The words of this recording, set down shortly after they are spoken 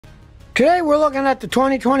Today we're looking at the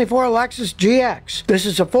 2024 Lexus GX. This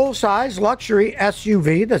is a full-size luxury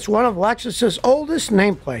SUV that's one of Lexus's oldest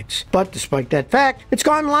nameplates. But despite that fact, it's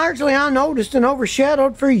gone largely unnoticed and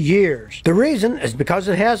overshadowed for years. The reason is because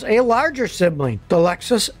it has a larger sibling, the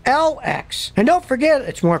Lexus LX. And don't forget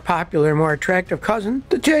its more popular and more attractive cousin,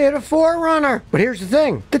 the Toyota 4Runner. But here's the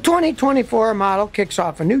thing, the 2024 model kicks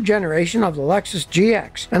off a new generation of the Lexus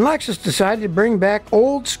GX. And Lexus decided to bring back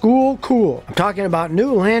old school cool. I'm talking about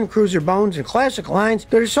new Land Cruiser bones and classic lines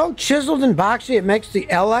that are so chiseled and boxy it makes the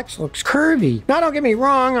LX look curvy. Now don't get me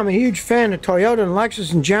wrong, I'm a huge fan of Toyota and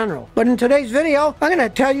Lexus in general, but in today's video I'm going to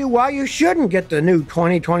tell you why you shouldn't get the new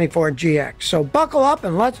 2024 GX. So buckle up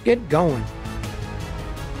and let's get going.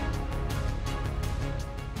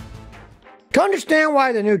 To understand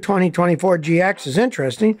why the new 2024 GX is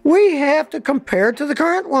interesting, we have to compare it to the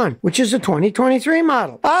current one, which is the 2023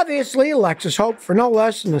 model. Obviously, Lexus hoped for no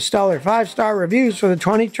less than a stellar 5-star reviews for the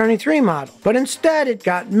 2023 model, but instead it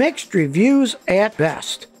got mixed reviews at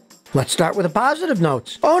best. Let's start with the positive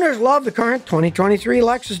notes. Owners love the current 2023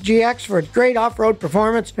 Lexus GX for its great off-road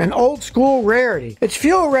performance and old-school rarity. Its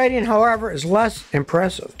fuel rating, however, is less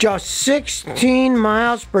impressive. Just 16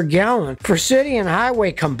 miles per gallon for city and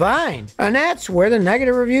highway combined. And that's where the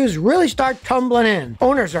negative reviews really start tumbling in.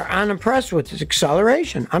 Owners are unimpressed with its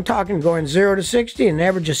acceleration. I'm talking going 0 to 60 in an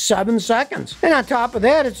average of 7 seconds. And on top of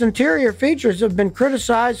that, its interior features have been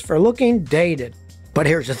criticized for looking dated. But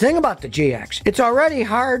here's the thing about the GX. It's already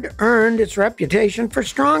hard-earned its reputation for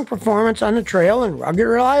strong performance on the trail and rugged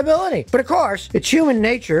reliability. But of course, it's human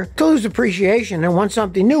nature to lose appreciation and want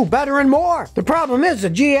something new, better, and more. The problem is the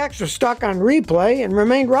GX was stuck on replay and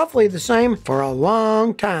remained roughly the same for a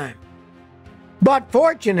long time. But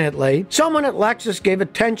fortunately, someone at Lexus gave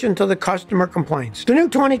attention to the customer complaints. The new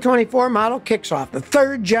 2024 model kicks off the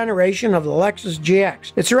third generation of the Lexus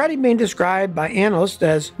GX. It's already being described by analysts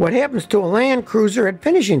as what happens to a Land Cruiser at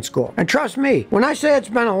finishing school. And trust me, when I say it's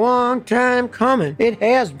been a long time coming, it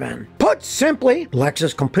has been. Put simply,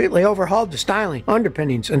 Lexus completely overhauled the styling,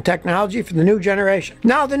 underpinnings, and technology for the new generation.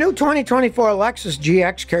 Now, the new 2024 Lexus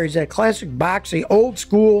GX carries that classic boxy,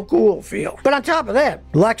 old-school, cool feel. But on top of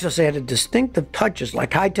that, Lexus added distinctive touches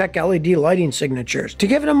like high-tech LED lighting signatures to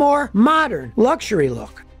give it a more modern, luxury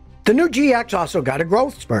look. The new GX also got a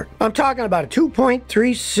growth spurt. I'm talking about a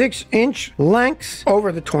 2.36-inch length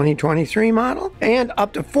over the 2023 model and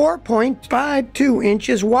up to 4.52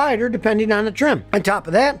 inches wider depending on the trim. On top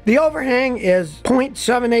of that, the overhang is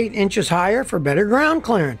 0.78 inches higher for better ground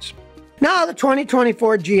clearance. Now, the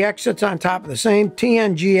 2024 GX sits on top of the same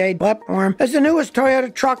TNGA platform as the newest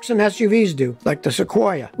Toyota trucks and SUVs do, like the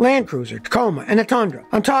Sequoia, Land Cruiser, Tacoma, and the Tundra.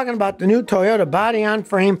 I'm talking about the new Toyota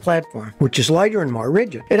body-on-frame platform, which is lighter and more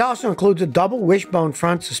rigid. It also includes a double wishbone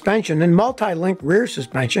front suspension and multi-link rear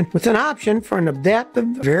suspension with an option for an adaptive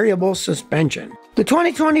variable suspension. The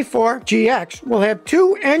 2024 GX will have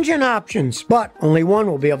 2 engine options, but only one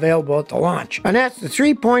will be available at the launch, and that's the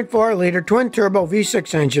 3.4-liter twin-turbo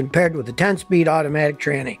V6 engine paired with a 10-speed automatic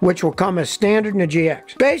tranny, which will come as standard in the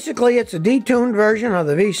GX. Basically, it's a detuned version of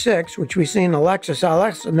the V6, which we see in the Lexus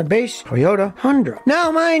LX and the base Toyota Tundra.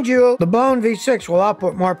 Now, mind you, the blown V6 will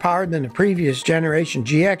output more power than the previous generation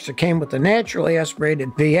GX that came with the naturally aspirated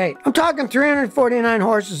V8. I'm talking 349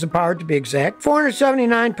 horses of power to be exact,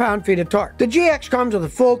 479 pound-feet of torque. The GX comes with a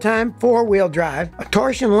full-time 4-wheel drive, a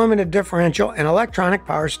torsion-limited differential, and electronic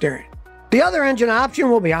power steering. The other engine option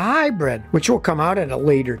will be a hybrid, which will come out at a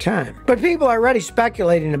later time. But people are already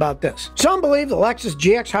speculating about this. Some believe the Lexus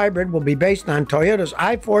GX Hybrid will be based on Toyota's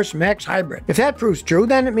iForce Max Hybrid. If that proves true,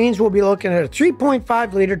 then it means we'll be looking at a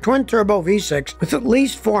 3.5-liter twin-turbo V6 with at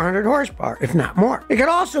least 400 horsepower, if not more. It could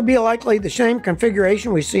also be likely the same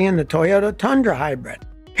configuration we see in the Toyota Tundra Hybrid.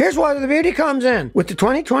 Here's where the beauty comes in. With the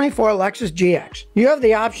 2024 Lexus GX, you have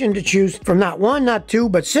the option to choose from not 1, not 2,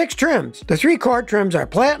 but 6 trims. The 3 core trims are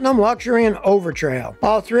Platinum, Luxury, and Overtrail.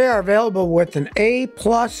 All 3 are available with an A++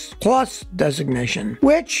 designation,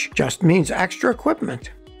 which just means extra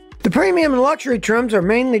equipment. The premium and luxury trims are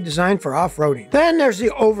mainly designed for off-roading. Then there's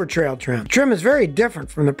the Overtrail trim. The trim is very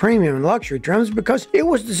different from the premium and luxury trims because it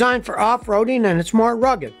was designed for off-roading and it's more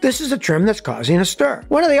rugged. This is a trim that's causing a stir.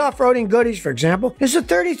 One of the off-roading goodies, for example, is a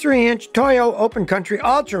 33-inch Toyo Open Country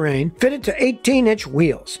all-terrain fitted to 18-inch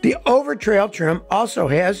wheels. The Overtrail trim also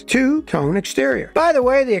has 2-tone exterior. By the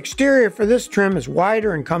way, the exterior for this trim is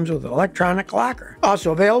wider and comes with an electronic locker.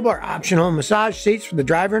 Also available are optional massage seats for the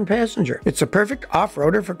driver and passenger. It's a perfect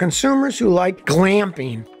off-roader for consumers who like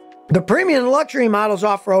glamping. The premium and luxury model's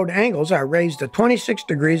off-road angles are raised to 26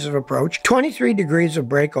 degrees of approach, 23 degrees of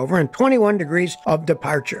breakover, and 21 degrees of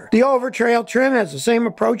departure. The Overtrail trim has the same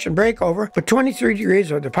approach and breakover, but 23 degrees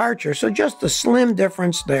of departure, so just a slim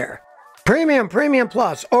difference there. Premium, Premium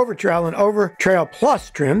Plus, Overtrail, and Overtrail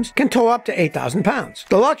Plus trims can tow up to 8,000 pounds.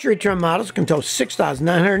 The luxury trim models can tow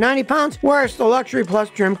 6,990 pounds, whereas the luxury plus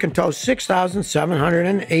trim can tow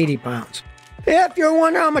 6,780 pounds. If you're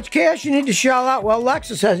wondering how much cash you need to shell out, well,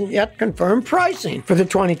 Lexus hasn't yet confirmed pricing for the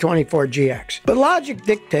 2024 GX. But logic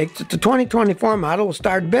dictates that the 2024 model will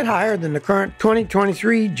start a bit higher than the current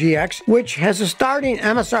 2023 GX, which has a starting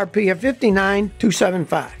MSRP of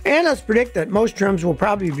 $59,275. Analysts predict that most trims will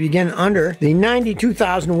probably begin under the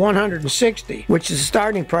 $92,160, which is the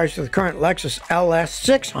starting price for the current Lexus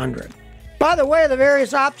LS600. By the way, the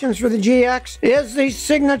various options for the GX is the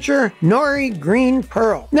signature Nori Green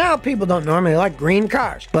Pearl. Now, people don't normally like green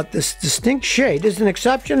cars, but this distinct shade is an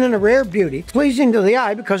exception and a rare beauty, pleasing to the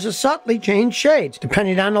eye because of subtly changed shades,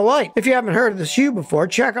 depending on the light. If you haven't heard of this hue before,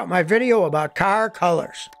 check out my video about car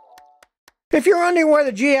colors. If you're wondering where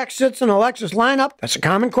the GX sits in a Lexus lineup, that's a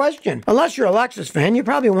common question. Unless you're a Lexus fan, you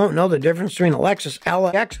probably won't know the difference between a Lexus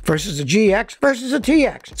LX versus a GX versus a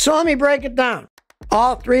TX. So let me break it down.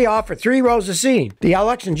 All three offer 3 rows of seating. The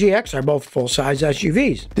LX and GX are both full-size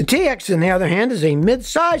SUVs. The TX, on the other hand, is a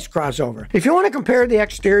mid-size crossover. If you want to compare the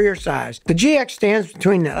exterior size, the GX stands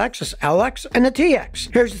between the Lexus LX and the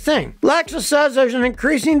TX. Here's the thing. Lexus says there's an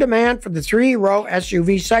increasing demand for the 3-row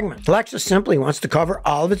SUV segment. Lexus simply wants to cover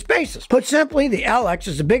all of its bases. Put simply, the LX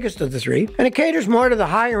is the biggest of the three, and it caters more to the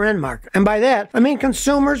higher-end market. And by that, I mean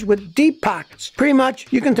consumers with deep pockets. Pretty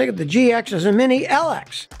much, you can think of the GX as a mini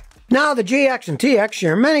LX. Now, the GX and TX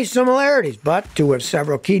share many similarities, but do have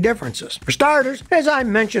several key differences. For starters, as I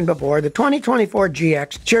mentioned before, the 2024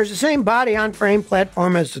 GX shares the same body-on-frame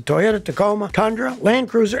platform as the Toyota Tacoma, Tundra, Land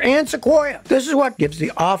Cruiser, and Sequoia. This is what gives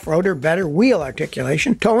the off-roader better wheel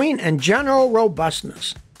articulation, towing, and general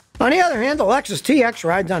robustness. On the other hand, the Lexus TX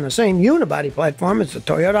rides on the same unibody platform as the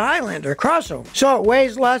Toyota Highlander crossover. So it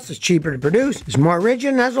weighs less, is cheaper to produce, is more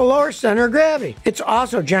rigid, and has a lower center of gravity. It's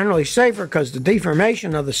also generally safer because the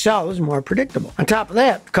deformation of the cell is more predictable. On top of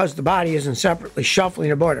that, because the body isn't separately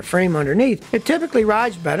shuffling aboard a frame underneath, it typically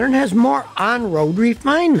rides better and has more on-road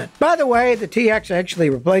refinement. By the way, the TX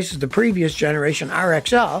actually replaces the previous generation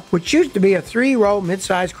RXL, which used to be a 3-row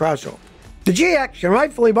midsize crossover. The GX can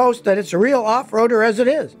rightfully boast that it's a real off-roader as it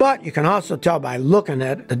is, but you can also tell by looking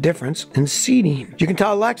at the difference in seating. You can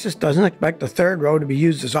tell Lexus doesn't expect the third row to be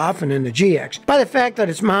used as often in the GX by the fact that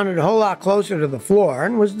it's mounted a whole lot closer to the floor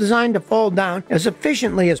and was designed to fold down as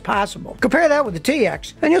efficiently as possible. Compare that with the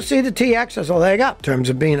TX, and you'll see the TX has a leg up in terms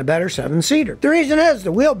of being a better 7-seater. The reason is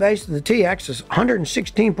the wheelbase of the TX is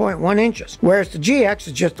 116.1 inches, whereas the GX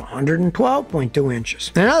is just 112.2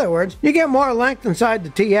 inches. In other words, you get more length inside the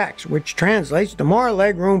TX, which translates to more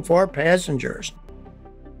legroom for passengers.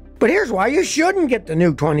 But here's why you shouldn't get the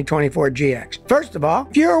new 2024 GX. First of all,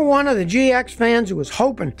 if you're one of the GX fans who was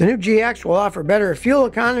hoping the new GX will offer better fuel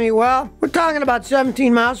economy, well, we're talking about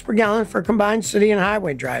 17 miles per gallon for combined city and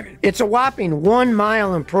highway driving. It's a whopping 1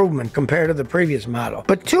 mile improvement compared to the previous model,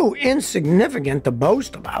 but too insignificant to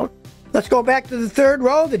boast about. Let's go back to the third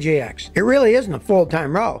row of the GX. It really isn't a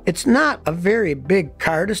full-time row. It's not a very big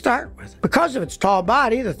car to start with. Because of its tall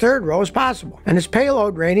body, the third row is possible, and its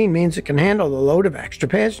payload rating means it can handle the load of extra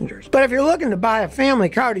passengers. But if you're looking to buy a family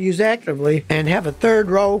car to use actively and have a third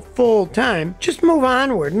row full-time, just move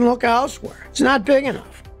onward and look elsewhere. It's not big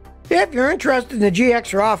enough. If you're interested in the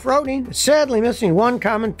GX for off-roading, it's sadly missing one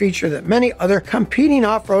common feature that many other competing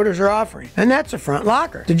off-roaders are offering, and that's a front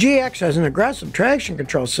locker. The GX has an aggressive traction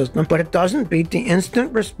control system, but it doesn't beat the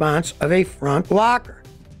instant response of a front locker.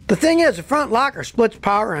 The thing is, the front locker splits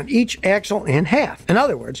power on each axle in half. In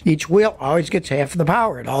other words, each wheel always gets half of the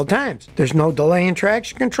power at all times. There's no delay in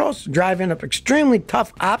traction control, so driving up extremely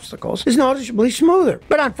tough obstacles is noticeably smoother.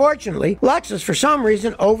 But unfortunately, Lexus for some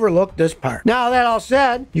reason overlooked this part. Now that all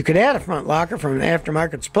said, you could add a front locker from an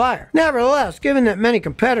aftermarket supplier. Nevertheless, given that many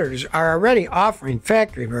competitors are already offering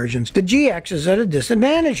factory versions, the GX is at a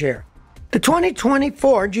disadvantage here. The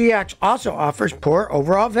 2024 GX also offers poor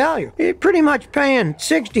overall value. You're pretty much paying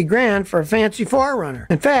 60 grand for a fancy 4Runner.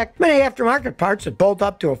 In fact, many aftermarket parts that bolt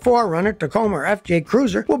up to a 4Runner, Tacoma, or FJ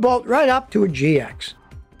Cruiser will bolt right up to a GX.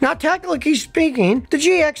 Now, technically speaking, the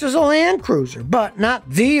GX is a Land Cruiser, but not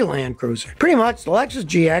the Land Cruiser. Pretty much, the Lexus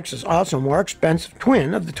GX is also a more expensive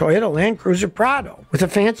twin of the Toyota Land Cruiser Prado, with a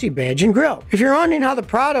fancy badge and grille. If you're wondering how the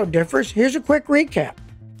Prado differs, here's a quick recap.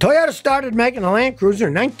 Toyota started making the Land Cruiser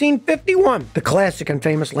in 1951. The classic and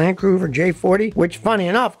famous Land Cruiser J40, which, funny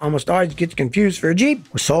enough, almost always gets confused for a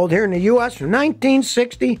Jeep, was sold here in the U.S. from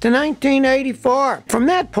 1960 to 1984. From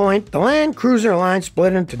that point, the Land Cruiser line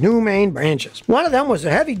split into two main branches. One of them was the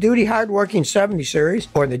heavy-duty, hard-working 70 Series,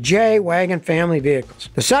 or the J-Wagon family vehicles.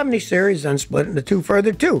 The 70 Series then split into two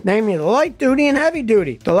further too, namely the light-duty and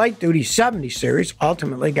heavy-duty. The light-duty 70 Series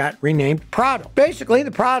ultimately got renamed Prado. Basically, the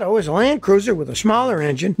Prado is a Land Cruiser with a smaller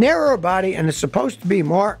engine, narrower body, and is supposed to be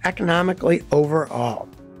more economically overall.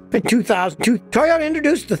 In 2002, Toyota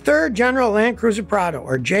introduced the third General Land Cruiser Prado,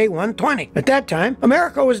 or J120. At that time,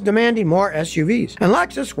 America was demanding more SUVs, and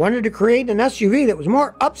Lexus wanted to create an SUV that was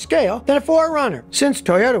more upscale than a 4Runner. Since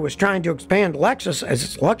Toyota was trying to expand Lexus as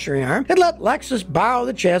its luxury arm, it let Lexus borrow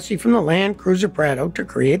the chassis from the Land Cruiser Prado to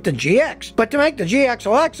create the GX. But to make the GX a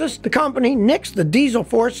Lexus, the company nixed the diesel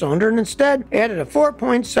 4-cylinder and instead added a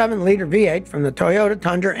 4.7-liter V8 from the Toyota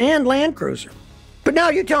Tundra and Land Cruiser. But now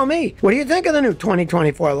you tell me, what do you think of the new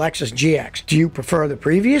 2024 Lexus GX? Do you prefer the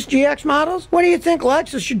previous GX models? What do you think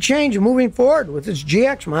Lexus should change moving forward with its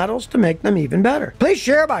GX models to make them even better? Please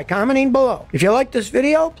share by commenting below. If you like this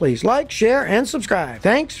video, please like, share, and subscribe.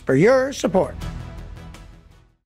 Thanks for your support.